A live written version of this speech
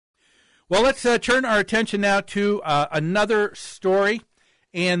Well, let's turn our attention now to another story,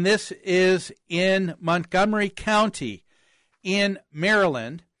 and this is in Montgomery County in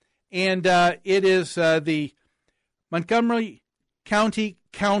Maryland, and it is the Montgomery County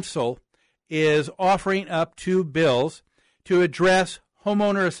Council is offering up 2 bills to address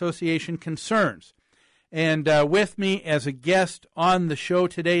homeowner association concerns. And with me as a guest on the show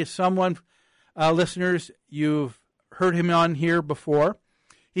today is someone, listeners, you've heard him on here before.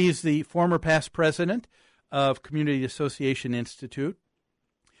 He's the former past president of Community Association Institute.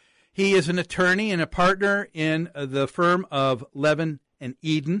 He is an attorney and a partner in the firm of Levin and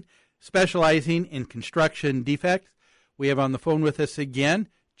Eden, specializing in construction defects. We have on the phone with us again,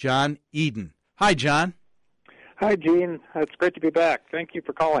 John Eden. Hi, John. Hi, Gene. It's great to be back. Thank you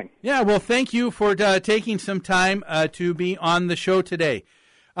for calling. Yeah, well, thank you for taking some time to be on the show today.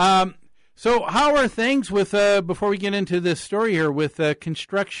 So how are things with, before we get into this story here, with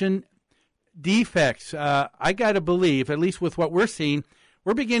construction defects? I got to believe, at least with what we're seeing,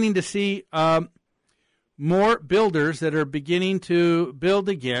 we're beginning to see more builders that are beginning to build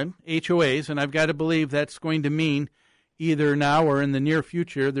again, HOAs, and I've got to believe that's going to mean either now or in the near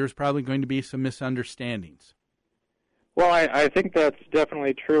future there's probably going to be some misunderstandings. Well, I think that's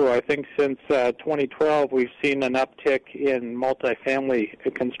definitely true. I think since 2012 we've seen an uptick in multifamily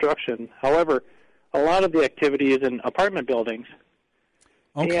construction. However, a lot of the activity is in apartment buildings.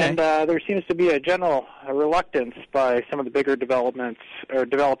 Okay. And there seems to be a general reluctance by some of the bigger developments or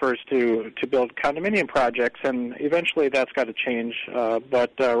developers to build condominium projects, and eventually that's got to change.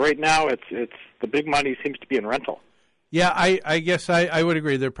 But right now it's the big money seems to be in rental. Yeah, I guess I would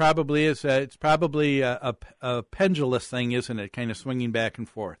agree. There probably is. It's probably a pendulous thing, isn't it? Kind of swinging back and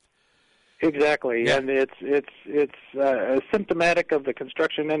forth. Exactly, yeah. And it's symptomatic of the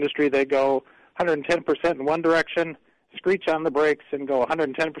construction industry. They go 110% in one direction, screech on the brakes, and go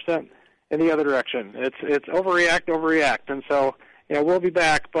 110% in the other direction. It's overreact, and so we'll be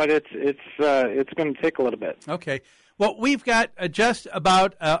back, but it's going to take a little bit. Okay. Well, we've got just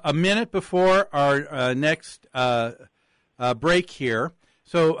about a minute before our next break here.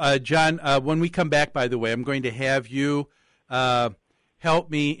 So, John, when we come back, by the way, I'm going to have you help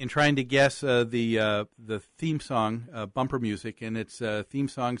me in trying to guess the theme song, bumper music, and it's theme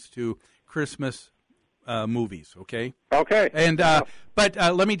songs to Christmas movies, okay? Okay. And but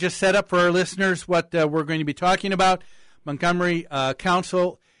let me just set up for our listeners what we're going to be talking about. Montgomery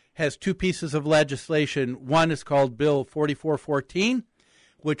Council has 2 pieces of legislation. One is called Bill 4414,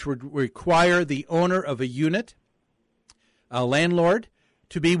 which would require the owner of a unit, a landlord,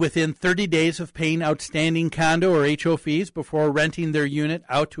 to be within 30 days of paying outstanding condo or HO fees before renting their unit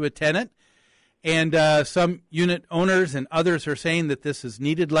out to a tenant. And some unit owners and others are saying that this is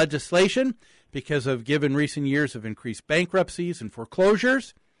needed legislation because of given recent years of increased bankruptcies and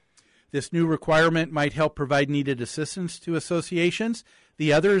foreclosures. This new requirement might help provide needed assistance to associations.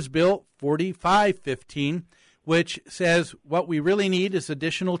 The other is Bill 4515, which says what we really need is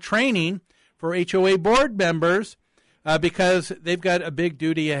additional training for HOA board members because they've got a big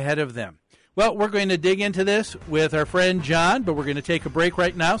duty ahead of them. Well, we're going to dig into this with our friend John, but we're going to take a break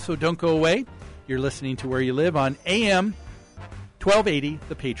right now, so don't go away. You're listening to Where You Live on AM 1280,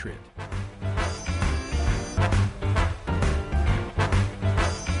 The Patriot.